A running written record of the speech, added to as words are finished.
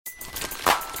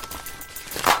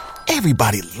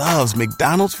Everybody loves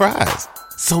McDonald's fries.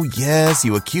 So yes,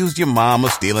 you accused your mom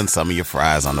of stealing some of your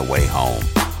fries on the way home.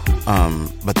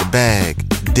 But the bag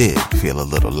did feel a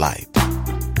little light.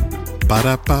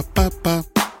 Ba-da-ba-ba-ba.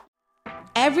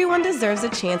 Everyone deserves a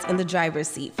chance in the driver's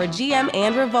seat. For GM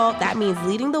and Revolt, that means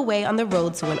leading the way on the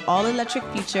road to an all-electric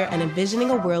future and envisioning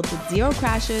a world with zero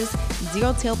crashes,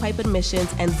 zero tailpipe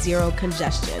emissions, and zero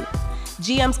congestion.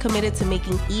 GM's committed to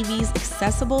making EVs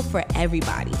accessible for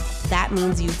everybody. That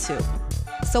means you too.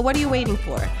 So what are you waiting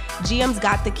for? GM's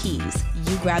got the keys.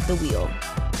 You grab the wheel.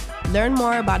 Learn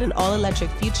more about an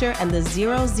all-electric future and the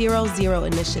 000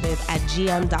 initiative at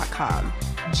gm.com.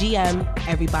 GM,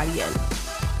 everybody in.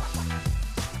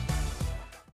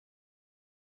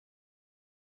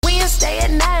 Wednesday at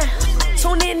 9,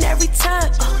 tune in every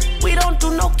time. We don't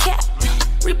do no cap,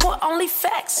 report only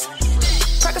facts.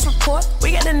 Progress report,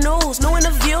 we got the news, no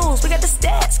interviews, we got the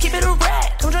stats, keep it a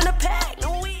rack, come join the pack.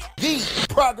 The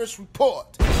Progress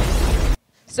Report.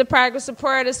 It's the Progress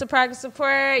Report. It's the Progress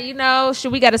Report. You know,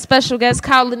 we got a special guest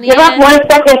calling in. Give up 1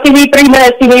 second. She needs 3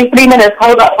 minutes. She needs 3 minutes.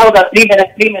 Hold up. 3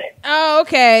 minutes. Oh,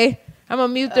 okay. I'm going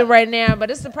to mute them right now.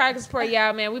 But it's the Progress Report,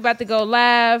 y'all, man. We about to go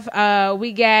live.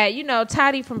 We got,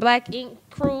 Tatti from Black Ink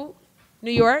Crew,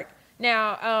 New York.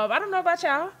 Now, I don't know about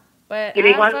y'all, but Give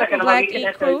me I 1 fuck second. with Black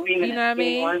Ink Crew. You You know what I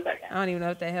mean? 1 second. I don't even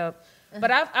know if that helped. But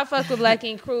I fuck with Black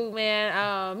Ink Crew, man.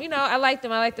 I like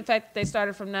them. I like the fact that they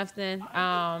started from nothing.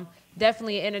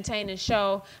 Definitely an entertaining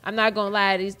show. I'm not going to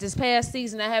lie. This past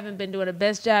season, I haven't been doing the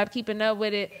best job keeping up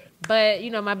with it. But,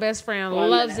 my best friend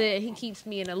loves it. He keeps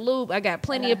me in a loop. I got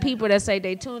plenty of people that say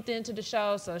they tuned into the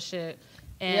show, so shit.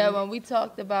 And yeah, when we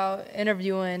talked about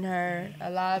interviewing her, a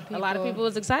lot of people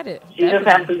was excited. She just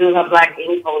has to do her Black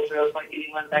Ink pose real quick. Give me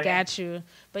 1 second. Got you.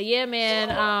 But yeah, man,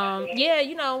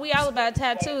 we all about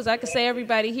tattoos. I could say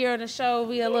everybody here on the show,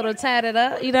 we a little tatted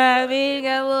up, you know what I mean?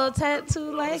 Got a little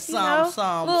tattoo, like, These my tats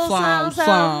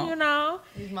right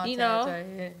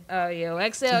here. Oh, yeah,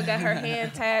 well, XL got her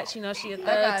hand tat. She a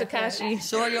thug Takashi.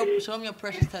 Show me your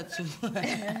precious tattoo.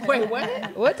 Wait,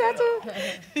 what? What tattoo?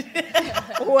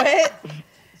 What?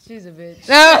 She's a bitch.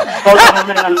 No. Hold on a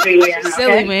minute. I'm okay?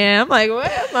 Silly, man. I'm like,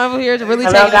 what? I'm over here to really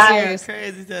take it serious.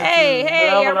 Crazy tattoo.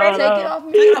 Hey, y'all ready to take it off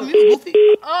Take it on mute, Goofy.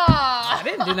 I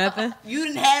didn't do nothing. You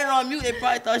didn't have it on mute. They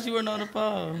probably thought you weren't on the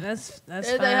phone. That's fine.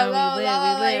 Hello, we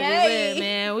hey. lit,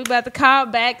 man. We about to call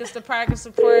back. It's the Progress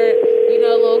Support. A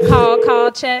little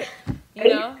call check.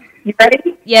 You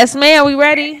ready? Yes, ma'am. We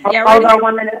ready? Y'all Hold ready? on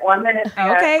 1 minute. Okay,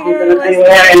 I'm girl. going to do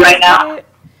it right now.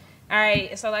 All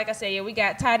right. So, like I said, we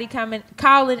got Tatti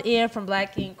calling in from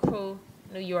Black Ink Crew,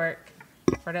 New York.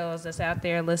 For those that's out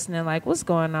there listening, like, what's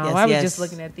going on? Yes, Why are we yes. just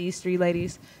looking at these three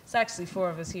ladies? It's actually 4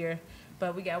 of us here,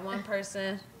 but we got one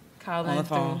person calling On the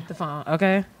through phone. the phone.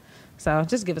 Okay. So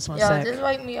just give us 1 Yo, sec. just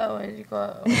wake me up when you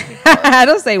call.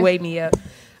 Don't say wake me up.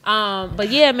 But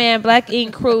yeah, man, Black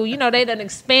Ink Crew, they done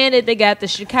expanded. They got the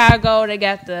Chicago, they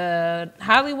got the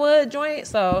Hollywood joint.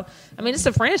 So, I mean, it's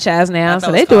a franchise now.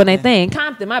 So they doing their thing.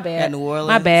 Compton, my bad. Yeah, New Orleans.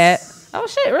 My bad. Oh,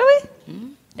 shit, really? Mm-hmm.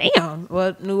 Damn.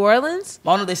 Well, New Orleans? I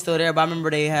don't know if they still there, but I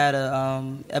remember they had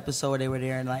a episode where they were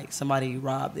there and like somebody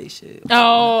robbed their shit.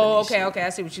 Oh, okay. I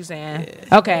see what you're saying.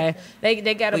 Yeah. Okay.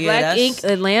 They got a Black Ink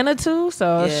Atlanta too,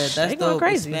 so that's they going dope.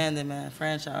 crazy. Expanding, man.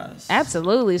 Franchise.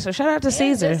 Absolutely. So shout out to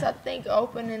Caesar. Just, I think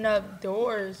opening up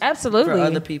doors. Absolutely. For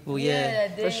other people,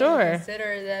 that for sure.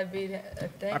 Consider that be a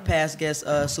thing. Our past guest,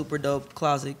 Super Dope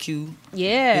Closet Q.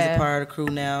 Yeah. He's a part of the crew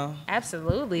now.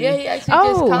 Absolutely. Yeah, he actually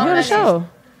just commented. You're on the show.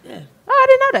 Yeah. Oh, I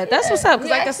didn't know that. That's what's up. Because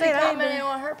like I said, commented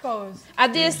on her post. I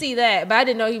did see that, but I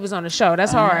didn't know he was on the show.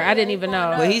 That's hard. I didn't even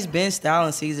know. But he's been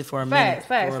styling Caesar for a minute.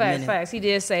 Facts. He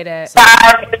did say that.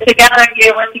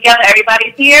 We're together.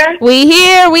 Everybody's here. We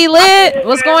here. We lit.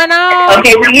 What's going on?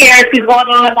 Okay, we're here. She's going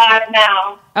on live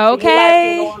now.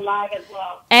 Okay. Going live as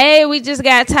well. Hey, we just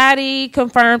got Tatti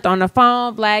confirmed on the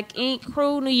phone. Black Ink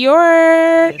Crew, New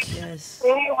York. Yes.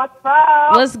 Hey, what's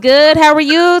up? What's good? How are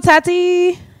you,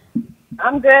 Tatti?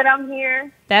 I'm good. I'm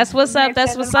here. That's what's up. Okay.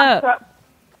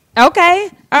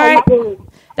 All right.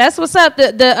 That's what's up.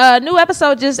 The new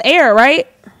episode just aired, right?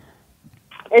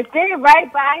 It did,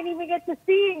 right? But I didn't even get to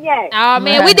see it yet. Oh,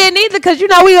 man. We didn't either because,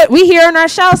 we here on our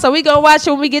show, so we going to watch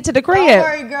it when we get to the crib. Don't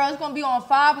worry, girl. It's going to be on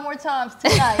 5 more times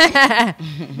tonight.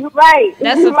 You're right.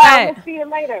 That's a fact. We'll see you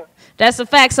later. That's a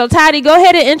fact. So, Tatti, go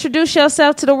ahead and introduce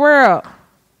yourself to the world.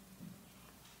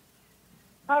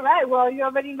 All right. Well, you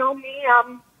already know me.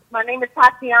 My name is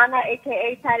Tatiana,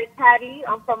 a.k.a. Tatti.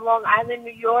 I'm from Long Island,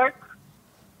 New York.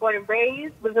 Born and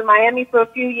raised. Was in Miami for a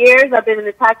few years. I've been in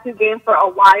the tattoo game for a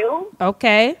while.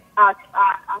 Okay. I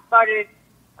started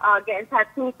getting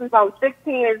tattoos since I was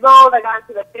 16 years old. I got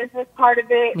into the business part of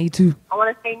it. Me too. I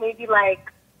want to say maybe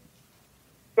like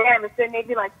damn, it's been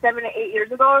maybe like 7 or 8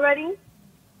 years ago already.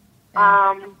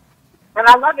 And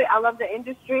I love it. I love the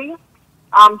industry.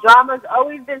 Drama's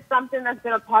always been something that's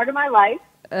been a part of my life.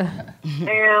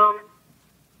 And,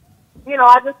 you know,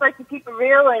 I just like to keep it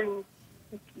real and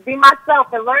be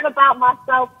myself and learn about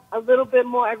myself a little bit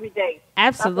more every day.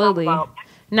 Absolutely.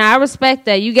 Now, I respect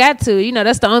that. You got to. You know,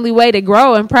 that's the only way to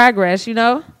grow and progress, you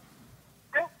know?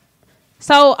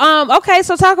 So, okay,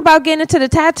 so talk about getting into the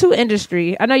tattoo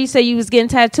industry. I know you said you was getting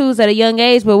tattoos at a young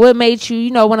age, but what made you, you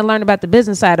know, want to learn about the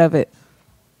business side of it?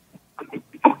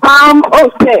 Oh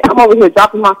shit, I'm over here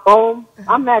dropping my phone.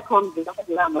 I'm mad clumsy. Don't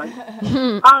do that much.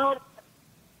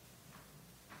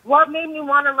 What made me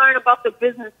want to learn about the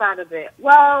business side of it?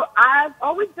 Well, I've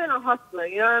always been a hustler,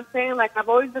 you know what I'm saying? Like, I've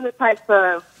always been the type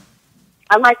of,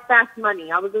 I like fast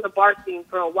money. I was in the bar scene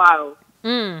for a while.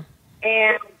 And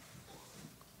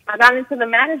I got into the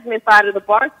management side of the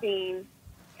bar scene,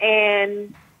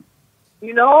 and,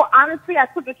 you know, honestly, I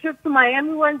took a trip to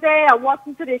Miami one day. I walked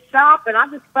into this shop, and I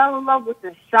just fell in love with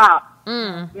the shop.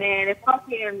 Man,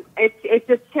 it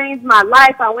just changed my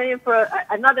life. I went in for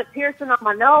another piercing on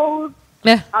my nose.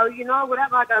 Yeah. You know,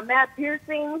 whatever. I got mad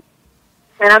piercings,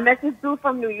 and I met this dude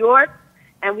from New York,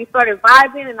 and we started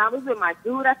vibing, and I was with my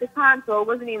dude at the time, so it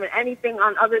wasn't even anything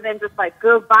on other than just, like,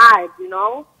 good vibes, you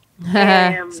know?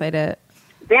 Say that.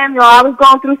 Damn, y'all, I was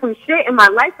going through some shit in my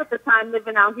life at the time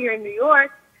living out here in New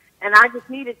York, and I just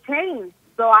needed change.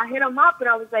 So I hit him up, and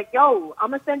I was like, yo,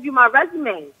 I'm going to send you my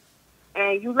resume,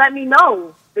 and you let me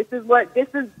know. This is what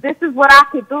I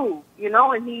could do, you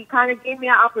know? And he kind of gave me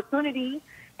an opportunity,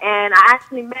 and I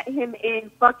actually met him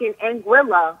in fucking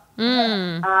Anguilla,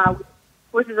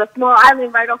 which is a small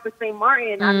island right off of St.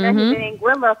 Martin. I met him in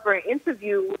Anguilla for an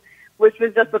interview, which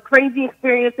was just a crazy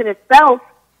experience in itself.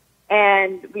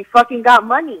 And we fucking got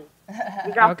money.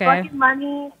 We got fucking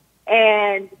money.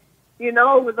 And, you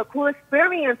know, it was a cool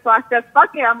experience. So I said,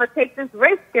 fuck it, I'm going to take this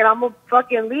risk. And I'm going to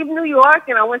fucking leave New York.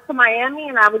 And I went to Miami,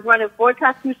 and I was running 4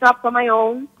 tattoo shops on my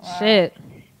own. Shit.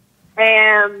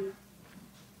 And,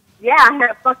 yeah, I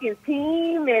had a fucking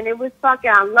team. And it was fucking,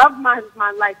 I loved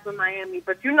my life in Miami.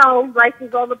 But, you know, life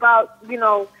is all about, you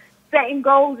know, setting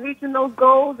goals, reaching those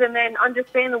goals, and then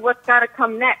understanding what's got to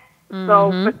come next.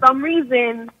 So, for some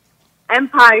reason,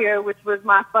 Empire, which was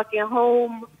my fucking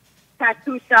home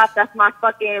tattoo shop, that's my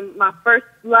first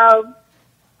love,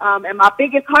 and my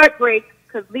biggest heartbreak,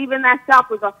 because leaving that shop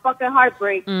was a fucking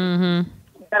heartbreak.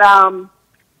 But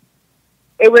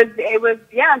it was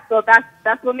yeah. So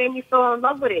that's what made me fall in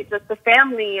love with it. Just the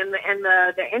family and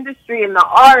the industry and the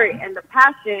art and the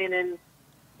passion, and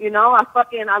you know,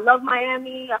 I love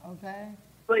Miami. Okay.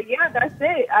 But yeah, that's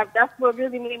it. That's what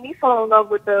really made me fall in love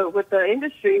with the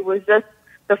industry, was just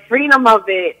the freedom of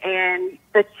it and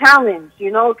the challenge,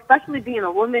 you know, especially being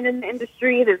a woman in the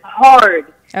industry. It is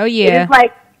hard. Oh, yeah. It is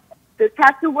like, the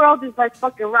tattoo world is like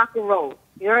fucking rock and roll.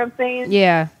 You know what I'm saying?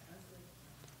 Yeah.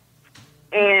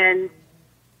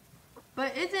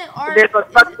 But isn't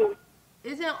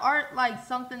art like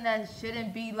something that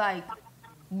shouldn't be like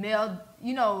male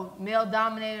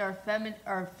dominated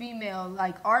or female?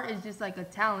 Like, art is just like a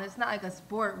talent. It's not like a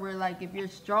sport where, like, if you're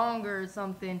stronger or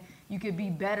something, you could be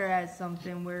better at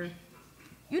something, where,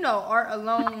 you know, art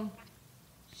alone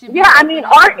should be. Yeah, I mean,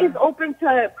 art is open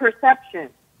to perception.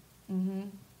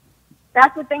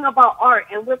 That's the thing about art,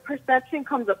 and with perception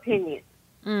comes opinion.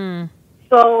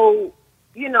 So,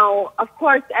 you know, of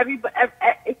course, everybody,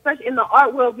 especially in the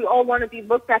art world, we all want to be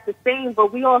looked at the same,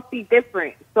 but we all see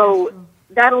different. So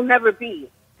that'll never be.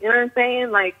 You know what I'm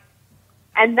saying? Like,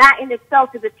 and that in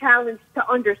itself is a challenge to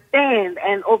understand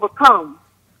and overcome.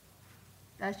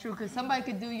 That's true, because somebody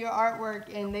could do your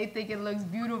artwork and they think it looks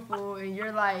beautiful, and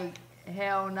you're like,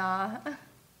 hell nah.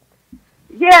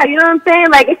 Yeah, you know what I'm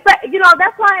saying? Like, it's, you know,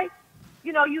 that's why,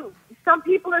 you know, some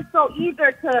people are so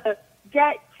eager to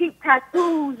get cheap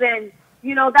tattoos, and,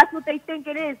 you know, that's what they think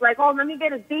it is. Like, oh, let me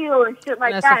get a deal and shit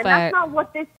like that. And that's not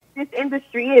what this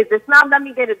industry is. It's not let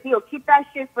me get a deal. Keep that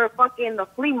shit for fucking the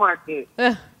flea market.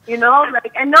 You know,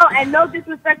 like, and no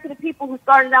disrespect to the people who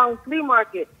started out in flea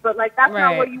markets, but like, that's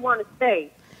not where you want to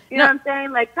stay. You know what I'm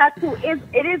saying? Like, tattoo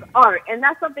is art, and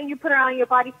that's something you put around your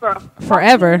body for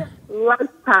forever,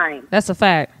 lifetime. That's a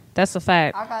fact. I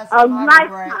got a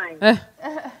lifetime.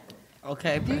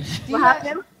 Okay. Do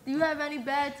you have any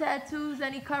bad tattoos?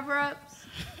 Any cover-ups?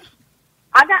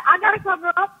 I got a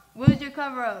cover up. What was your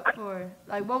cover up for?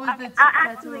 Like, what was the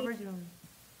tattoo originally?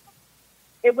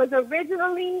 It was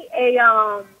originally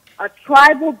a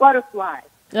tribal butterfly.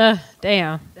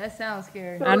 Damn. That sounds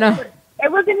scary. So I know.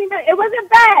 It wasn't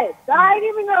bad. I ain't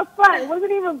even gonna front. It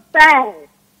wasn't even bad.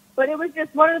 But it was just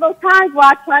one of those times where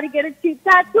I tried to get a cheap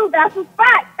tattoo. That's a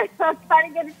fact. I tried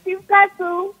to get a cheap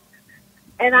tattoo.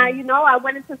 And I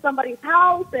went into somebody's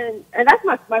house, and that's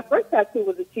my first tattoo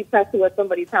was a cheap tattoo at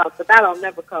somebody's house. But that I'll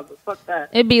never cover. Fuck that.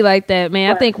 It'd be like that,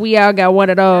 man. I think we all got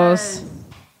one of those.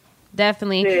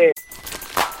 Definitely. Yeah.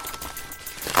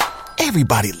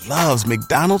 Everybody loves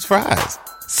McDonald's fries.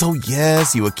 So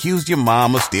yes, you accused your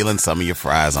mom of stealing some of your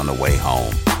fries on the way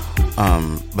home.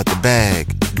 But the bag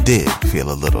did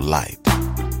feel a little light.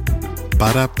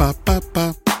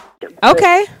 Ba-da-ba-ba-ba.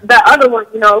 Okay. The other one,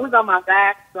 it was on my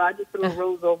back, so I just threw a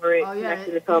rose over it.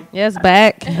 Yes,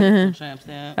 back.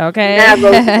 Okay. Now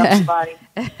rose is on my body.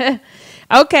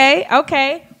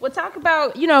 Okay. We'll talk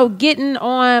about, getting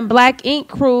on Black Ink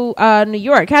Crew, New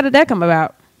York. How did that come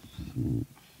about?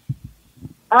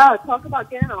 Talk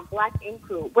about getting on Black Ink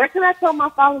Crew. Where can I tell my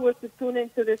followers to tune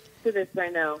into this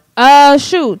right now?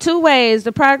 Shoot, 2 ways.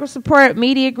 The Progress Report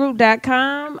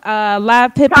Mediagroup.com,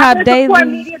 Live Hip Hop Daily.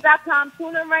 Media.com.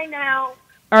 Tune in right now.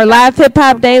 Or Live Hip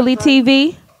Hop Daily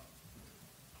TV.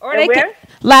 Or and where?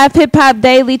 Live Hip Hop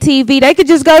Daily TV. They could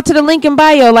just go to the link in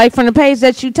bio, like from the page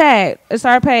that you tagged. It's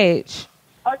our page.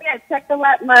 Oh yeah, check the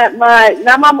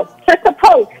check the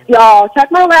post, y'all.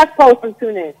 Check my last post and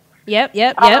tune in. Yep. You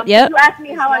asked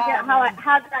me how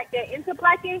did I get into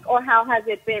Black Ink, or how has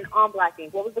it been on Black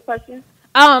Ink? What was the question?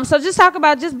 So just talk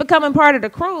about just becoming part of the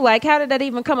crew. Like, how did that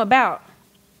even come about?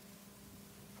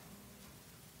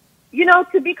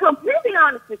 To be completely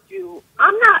honest with you,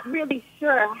 I'm not really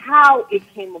sure how it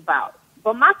came about.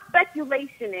 But my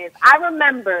speculation is, I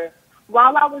remember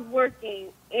while I was working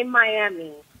in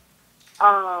Miami,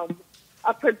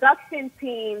 a production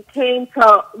team came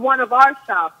to one of our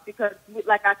shops because,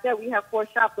 like I said, we have 4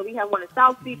 shops. So we have one in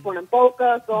South Beach, one in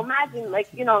Boca. So imagine,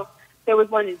 there was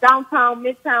one in downtown,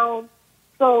 midtown.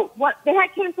 So what they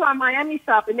had came to our Miami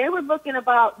shop, and they were looking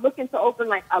to open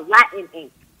like a Latin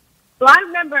ink. So I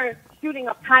remember shooting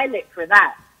a pilot for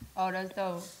that. Oh, that's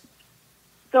dope.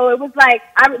 So it was I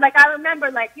remember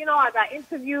I got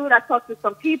interviewed. I talked to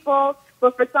some people,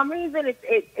 but for some reason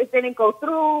it didn't go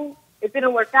through. It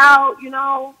didn't work out,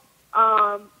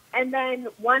 and then I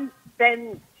want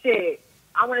to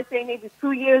say maybe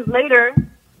 2 years later,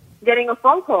 getting a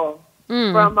phone call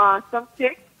from some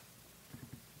chick,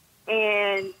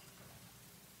 and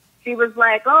she was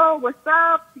like, "Oh, what's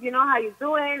up? How you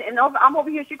doing?" And I'm over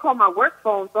here. She called my work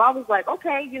phone, so I was like,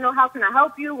 "Okay, how can I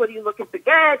help you? What are you looking to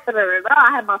get?" Da-da-da-da.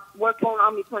 I had my work phone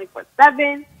on me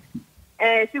 24/7.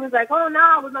 And she was like, "Oh, no,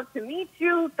 I would love to meet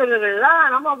you." Da-da-da-da.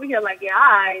 And I'm over here like, "Yeah, all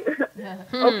right."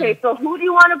 Okay, so who do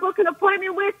you want to book an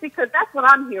appointment with? Because that's what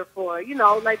I'm here for.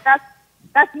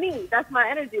 That's me. That's my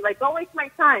energy. Don't waste my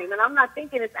time. And I'm not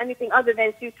thinking it's anything other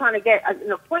than she's trying to get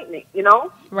an appointment,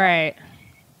 Right.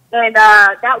 And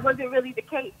that wasn't really the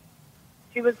case.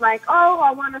 She was like, "Oh,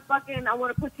 I want to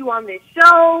put you on this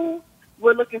show.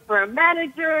 We're looking for a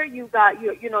manager. You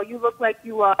look like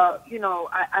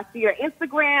I see your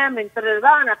Instagram and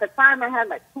da-da-da-da." And at the time I had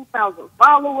like 2,000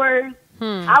 followers.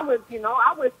 I was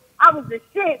the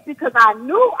shit because I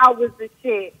knew I was the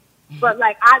shit. But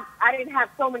I didn't have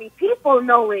so many people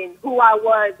knowing who I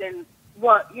was and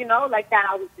what, that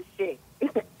I was the shit.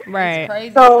 Right. It's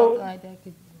crazy. So, like that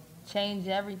could change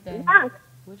everything.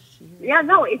 Yeah.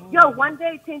 One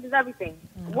day it changes everything.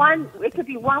 It could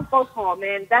be one phone call,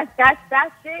 man. That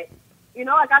shit.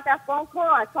 I got that phone call.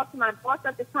 I talked to my boss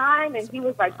at the time, and he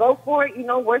was like, "Go for it.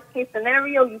 Worst case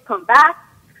scenario, you come back."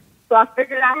 So I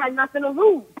figured I had nothing to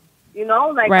lose.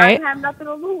 Right. I didn't have nothing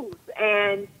to lose,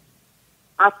 and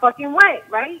I fucking went,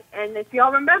 right? And if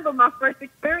y'all remember, my first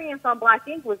experience on Black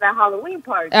Ink was that Halloween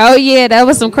party. Oh yeah, that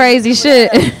was some crazy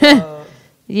shit.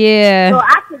 Yeah. So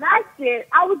after that shit,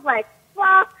 I was like,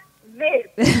 "Fuck this."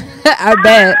 I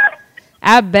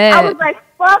bet. I was like,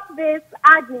 "Fuck this!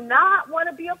 I do not want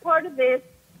to be a part of this."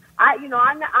 I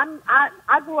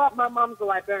grew up. My mom's a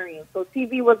librarian, so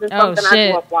TV wasn't something I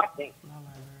grew up watching.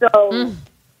 So,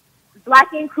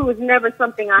 Black Ink Crew is never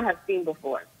something I have seen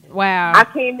before. Wow. I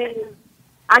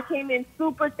came in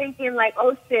super thinking like,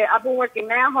 "Oh shit! I've been working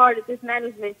mad hard at this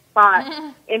management spot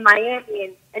in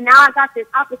Miami, and now I got this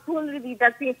opportunity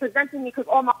that's being presented to me because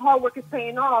all my hard work is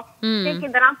paying off."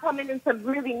 Thinking that I'm coming in to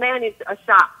really manage a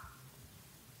shop.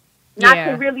 Not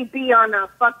to really be on a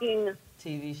fucking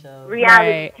TV show,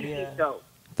 reality TV show.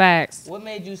 Facts. What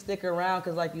made you stick around?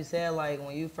 Because like you said, like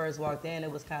when you first walked in,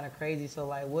 it was kind of crazy. So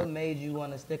like, what made you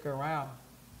want to stick around?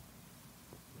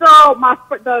 So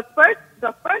the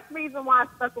first reason why I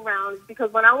stuck around is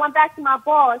because when I went back to my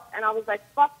boss and I was like,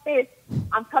 "Fuck this,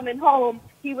 I'm coming home,"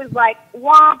 he was like,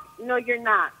 "Womp, no you're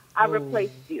not. I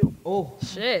replaced you." Oh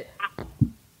shit.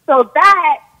 So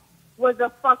that was a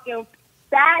fucking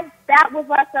that was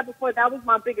what I said before. That was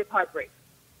my biggest heartbreak.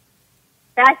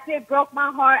 That shit broke my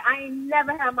heart. I ain't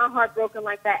never had my heart broken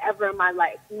like that ever in my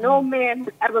life. No man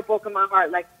has ever broken my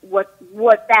heart like what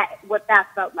that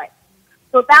felt like.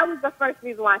 So that was the first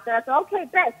reason why I said, okay,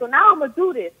 bet. So now I'm gonna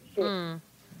do this shit.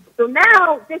 So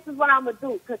now this is what I'm gonna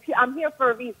do because I'm here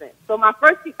for a reason. So my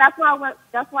first, that's why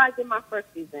I did my first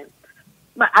season.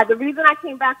 The reason I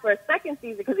came back for a second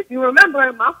season, because if you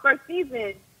remember, my first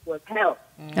season was hell.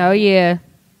 Oh yeah.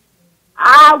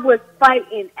 I was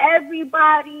fighting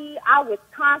everybody. I was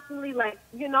constantly like,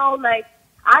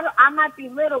 I might be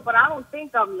little, but I don't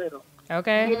think I'm little.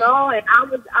 Okay. And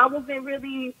I wasn't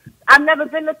really, I've never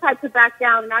been the type to back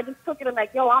down, and I just took it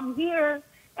like, yo, I'm here,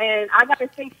 and I got to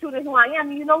stay true to who I am.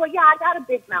 And you know what? Yeah, I got a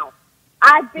big mouth.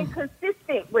 I've been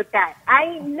consistent with that. I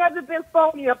ain't never been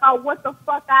phony about what the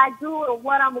fuck I do or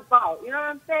what I'm about. You know what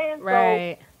I'm saying?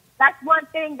 Right. So that's one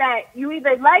thing that you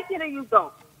either like it or you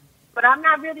don't. But I'm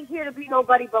not really here to be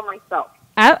nobody but myself.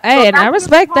 I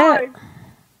respect that.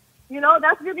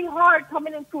 That's really hard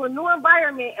coming into a new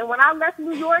environment. And when I left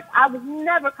New York, I was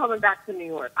never coming back to New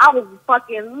York. I was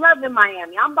fucking loving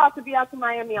Miami. I'm about to be out to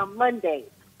Miami on Monday.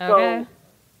 Okay.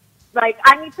 So,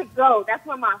 I need to go. That's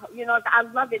where I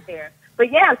love it there. But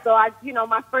yeah, so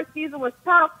my first season was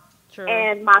tough. True.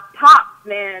 And my pops,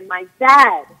 man, my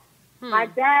dad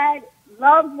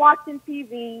loved watching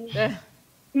TV.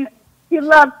 He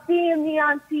loved seeing me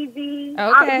on TV.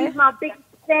 Okay. He's my big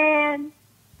fan.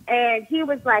 And he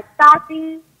was like,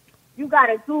 Tatti, you got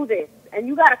to do this. And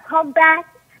you got to come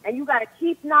back. And you got to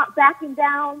keep not backing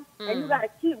down. And you got to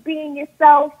keep being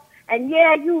yourself. And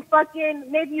yeah, you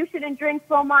fucking, maybe you shouldn't drink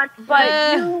so much.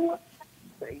 But do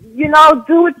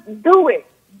it.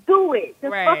 Do it.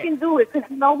 Just fucking do it. Because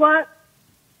you know what?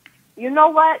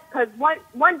 Because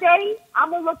one day,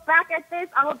 I'm going to look back at this.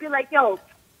 I'm going to be like, yo,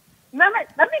 let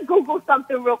me Google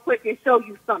something real quick and show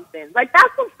you something. Like,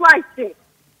 that's some fly shit.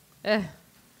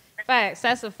 Facts.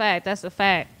 That's a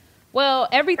fact. Well,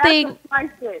 everything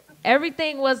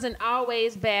wasn't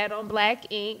always bad on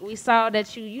Black Ink. We saw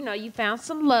that you found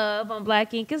some love on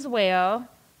Black Ink as well,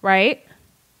 right?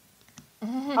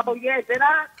 Oh, yeah, did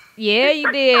I? Yeah,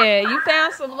 you did. You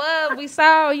found some love. We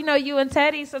saw, you and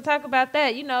Tatti. So talk about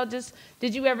that. Just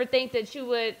did you ever think that you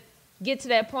would get to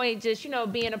that point, just,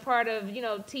 being a part of,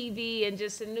 TV and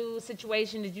just a new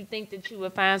situation? Did you think that you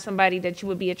would find somebody that you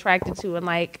would be attracted to and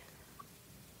like?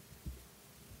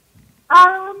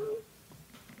 I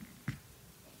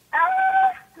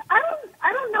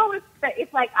don't know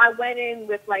if like I went in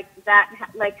with like that,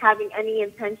 like having any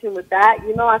intention with that.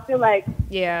 I feel like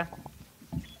yeah.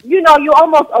 You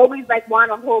almost always like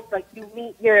want to hope like you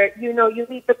meet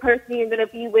the person you're gonna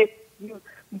be with. You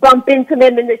bump into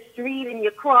them in the street and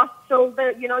you cross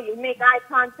shoulder. You make eye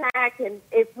contact and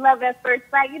it's love at first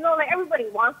sight. Like everybody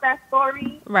wants that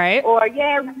story, right? Or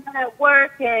yeah, we met at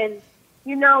work and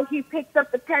he picked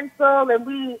up the pencil and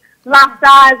we locked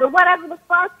eyes or whatever the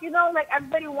fuck. Like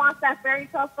everybody wants that fairy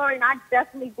tale story, and I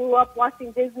definitely grew up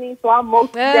watching Disney, so I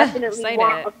most definitely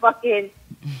want a fucking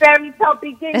fairy tale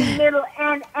beginning, middle,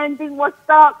 and ending. What's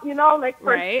up? Like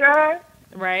for sure.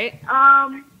 Right.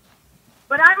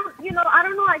 But I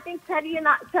don't know. I think Teddy and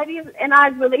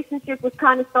I's relationship was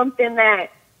kind of something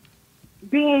that,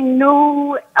 being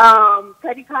new,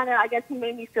 Teddy kind of, I guess he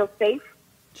made me feel safe.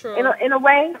 True. In a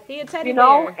way. He a teddy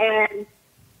bear. And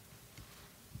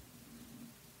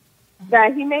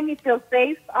that he made me feel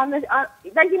safe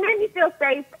he made me feel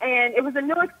safe, and it was a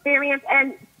new experience.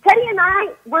 And Teddy and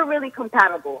I were really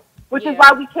compatible, which is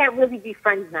why we can't really be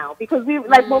friends now, because we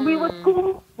when we was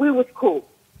cool.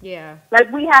 Yeah.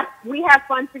 Like we have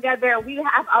fun together, and we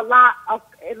have a lot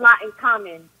in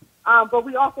common. But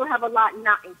we also have a lot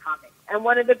not in common. And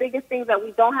one of the biggest things that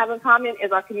we don't have in common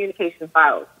is our communication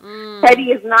styles.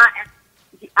 Teddy is not.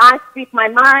 I speak my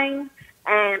mind,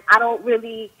 and I don't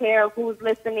really care who's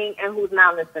listening and who's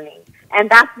not listening. And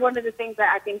that's one of the things that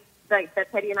I think that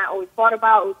Teddy and I always fought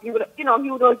about. He would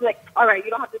always be like, all right, you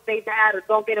don't have to say that, or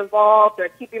don't get involved, or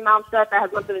keep your mouth shut. That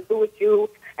has nothing to do with you.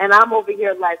 And I'm over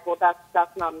here like, well,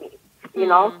 that's not me.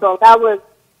 So that was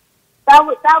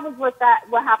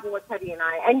what happened with Teddy and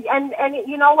I. And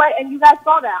you know what? And you guys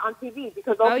saw that on TV,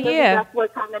 because ultimately that's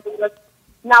what kind of made us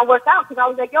not work out. Because I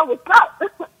was like, yo, what's up?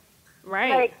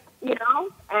 Right. And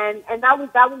that was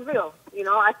real.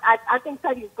 I think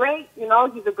Teddy's great.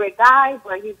 He's a great guy,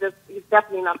 but he's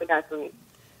definitely not the guy for me.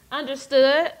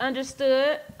 Understood.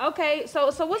 Okay, so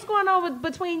what's going on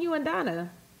between you and Donna?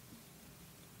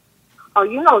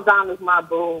 Oh, Donna's my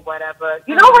boo, whatever.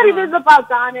 You know what it is about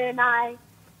Donna and I?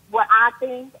 What I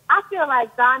think? I feel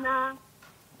like Donna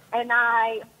and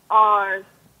I are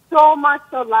so much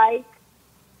alike,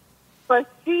 but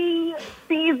she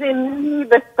sees in me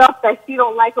the stuff that she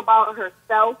don't like about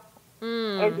herself,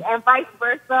 and vice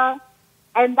versa.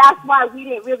 And that's why we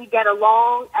didn't really get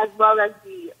along as well as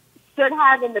we should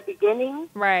have in the beginning.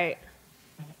 Right.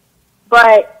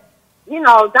 But, you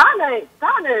know, Donna's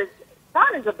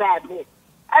a bad bitch.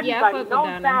 Everybody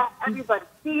knows that. Everybody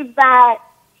sees that.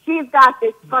 She's got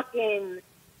this fucking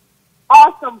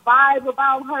awesome vibe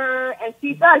about her, and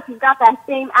she does. She's got that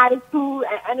same attitude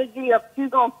and energy of she's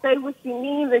gonna say what she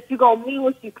means and she's gonna mean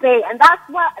what she say, and that's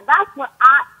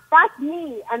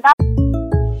me, and that's.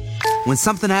 When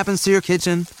something happens to your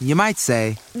kitchen, you might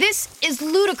say, "This is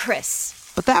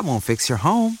ludicrous." But that won't fix your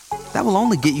home. That will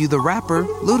only get you the rapper,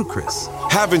 Ludacris.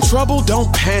 Having trouble?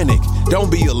 Don't panic. Don't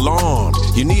be alarmed.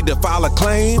 You need to file a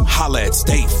claim? Holla at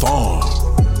State Farm.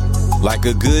 Like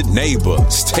a good neighbor,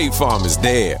 State Farm is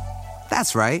there.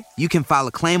 That's right. You can file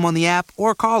a claim on the app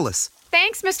or call us.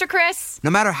 Thanks, Mr. Chris. No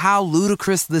matter how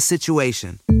ludicrous the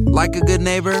situation, like a good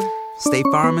neighbor, State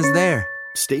Farm is there.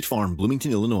 State Farm,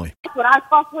 Bloomington, Illinois. That's what I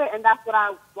fuck with, and that's what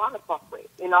I want to fuck with,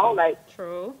 you know? Like,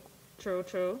 True.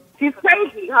 She's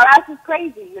crazy. Her ass is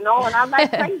crazy, you know, and I like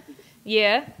crazy.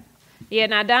 Yeah,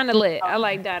 now Donna lit. I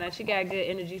like Donna. She got good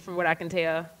energy from what I can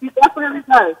tell. She definitely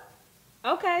does.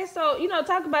 Okay, so, you know,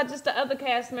 talk about just the other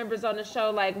cast members on the show.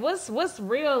 Like, what's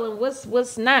real and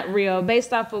what's not real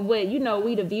based off of what, you know,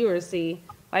 we the viewers see.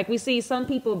 Like, we see some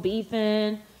people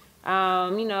beefing,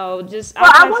 you know, just all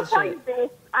I types will of tell shit. you this.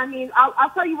 I mean,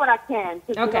 I'll tell you what I can.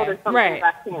 Okay, you know, there's some right. things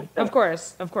I can't say.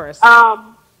 Of course.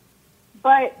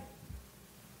 But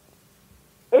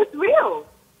it's real,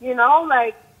 you know,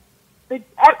 like every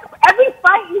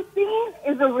fight you see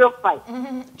is a real fight.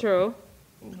 True.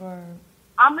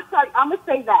 I'm gonna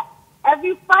say that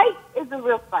every fight is a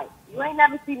real fight. You ain't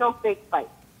never see no fake fight.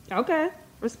 Okay,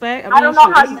 respect. I don't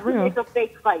know how you can can make a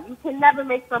fake fight. You can never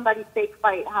make somebody fake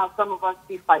fight how some of us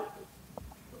be fighting.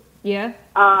 Yeah.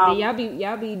 Y'all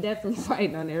be definitely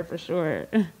fighting on there for sure.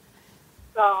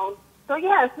 So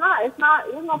yeah, it's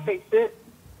no fake shit.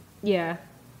 Yeah.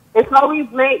 It's always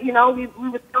late, you know. We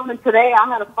were filming today. I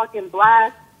had a fucking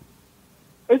blast.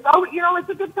 It's always, you know, it's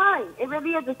a good time. It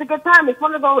really is. It's a good time. It's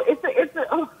one of those. It's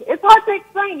hard to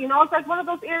explain, you know. It's like one of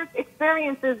those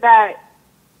experiences that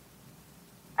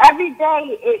every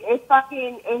day it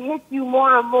hits you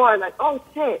more and more. Like, oh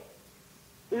shit,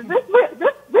 is this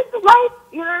is life?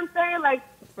 You know what I'm saying? Like,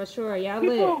 for sure, y'all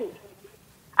people, lit.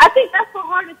 I think that's the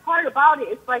hardest part about it.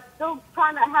 It's like still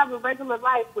trying to have a regular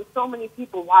life with so many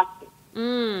people watching.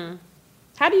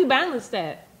 How do you balance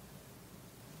that?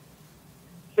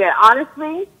 Yeah,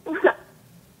 honestly,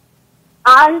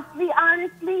 I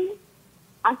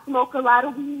smoke a lot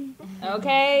of weed.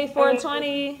 Okay,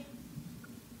 420.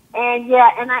 And yeah,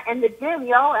 and the gym,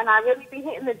 yo, and I really be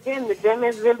hitting the gym. The gym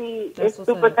is really it's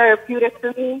super therapeutic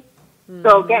for me.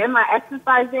 So getting my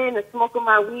exercise in and smoking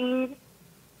my weed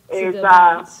is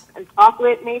and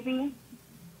chocolate maybe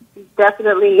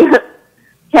definitely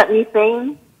kept me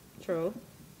sane. True.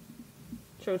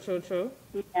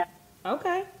 Yeah.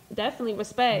 Okay, definitely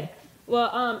respect.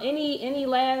 Well, any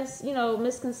last, you know,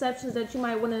 misconceptions that you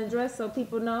might want to address so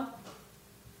people know?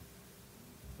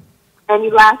 Any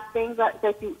last things that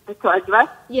you to address?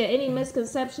 Yeah, any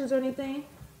misconceptions or anything?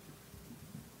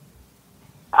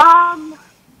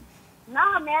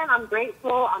 Nah, man, I'm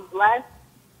grateful. I'm blessed.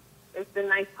 It's been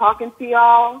nice talking to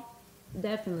y'all.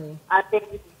 Definitely. I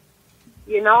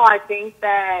think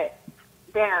that,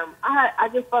 damn, I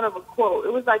just thought of a quote.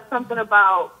 It was like something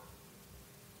about,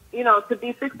 you know, to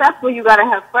be successful, you got to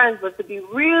have friends, but to be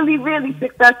really, really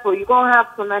successful, you're going to have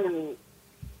some enemies.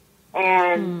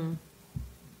 And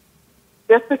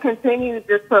just to continue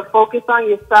just to focus on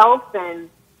yourself, and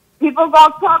people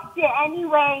going to talk shit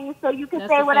anyway, so you can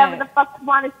say whatever the fuck you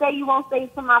want to say. You won't say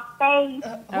it to my face.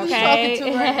 Who you talking to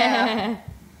right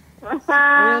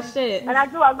now? Real shit. And I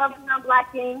love being on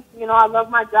Black Ink. You know, I love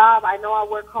my job. I know I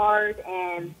work hard,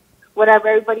 and whatever,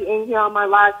 everybody in here on my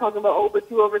live talking about, oh, but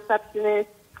you a receptionist.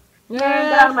 Man,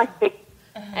 get out of my face.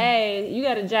 Hey, you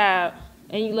got a job,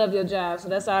 and you love your job, so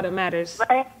that's all that matters.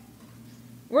 Right?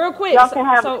 Real quick. Y'all can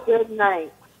have a good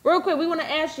night. Real quick, we want to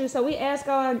ask you, so we ask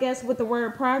all our guests what the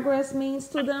word progress means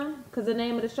to them, because the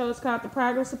name of the show is called The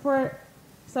Progress Report.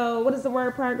 So what does the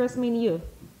word progress mean to you?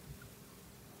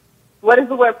 What does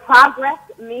the word progress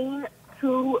mean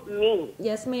to me?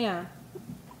 Yes, ma'am.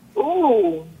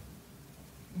 Ooh.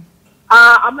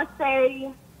 I'm going to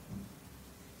say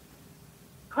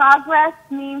progress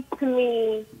means to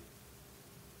me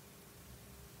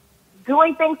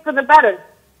doing things for the better.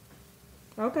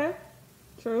 Okay.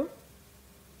 True.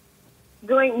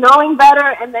 Knowing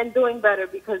better and then doing better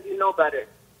because you know better.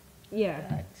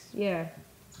 Yeah. Yeah.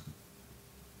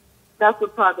 That's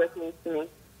what progress means to me.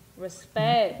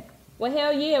 Respect. Well,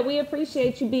 hell yeah, we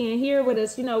appreciate you being here with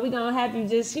us. You know, we're going to have you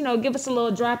just, you know, give us a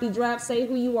little droppy drop, say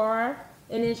who you are,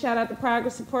 and then shout out the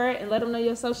Progress Report and let them know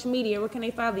your social media. Where can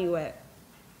they follow you at?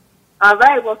 All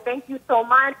right. Well, thank you so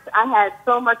much. I had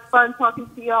so much fun talking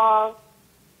to y'all.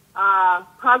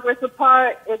 Progress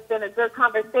Report. It's been a good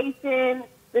conversation.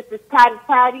 This is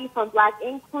Tatti from Black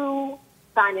Ink Crew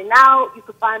signing out. You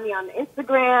can find me on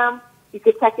Instagram. You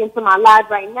can check into my live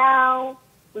right now.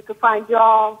 We can find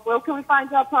y'all. Where can we find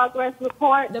y'all? Progress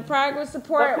Report. The Progress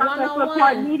Report 101. Progress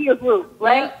Report Media Group,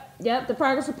 right? Yep. The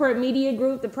Progress Report Media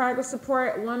Group. The Progress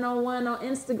Report 101 on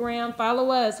Instagram. Follow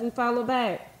us. We follow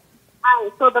back. All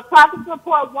right. So the Progress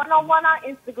Report 101 on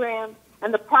Instagram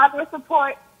and the Progress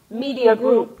Report Media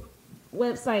Group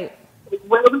website is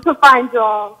where we can find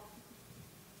y'all.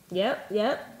 Yep.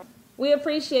 We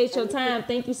appreciate your time.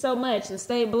 Thank you so much, and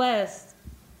stay blessed.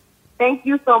 Thank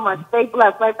you so much. Stay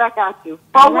blessed. Right back at you.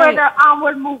 Forward or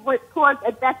onward movement towards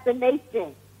a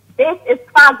destination. This is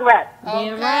progress.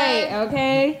 Damn right.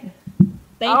 Okay.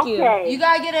 Thank you. You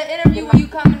gotta get an interview when you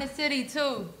come in the city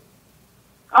too.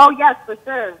 Oh yes, for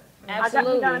sure. Absolutely. I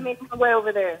definitely gotta make my way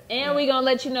over there. And we gonna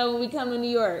let you know when we come to New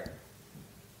York.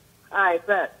 All right,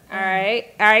 bet. All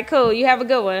right, cool. You have a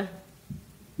good one.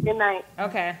 Good night.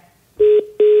 Okay.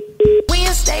 We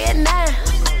stay at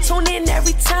 9. Tune in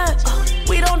every time.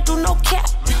 We don't do no cap.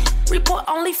 Report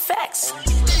only facts.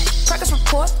 Progress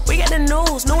Report. We got the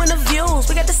news, no interviews.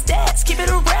 We got the stats. Keep it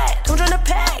a rat. Don't join the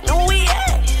pack. Know where we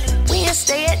at. We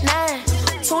stay at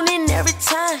 9. Tune in every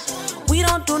time. We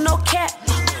don't do no cap.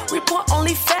 Report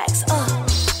only facts.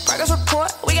 Progress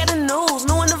Report. We got the news,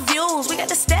 no interviews. We got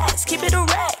the stats. Keep it a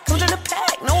rat. Don't join the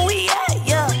pack. Know where we at.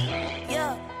 Yeah.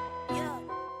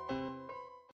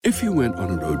 If you went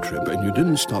on a road trip and you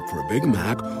didn't stop for a Big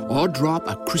Mac or drop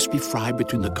a crispy fry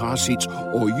between the car seats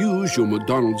or use your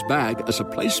McDonald's bag as a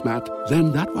placemat,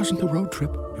 then that wasn't a road trip.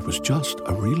 It was just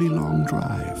a really long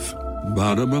drive.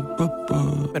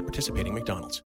 Ba-da-ba-ba-ba. At participating McDonald's.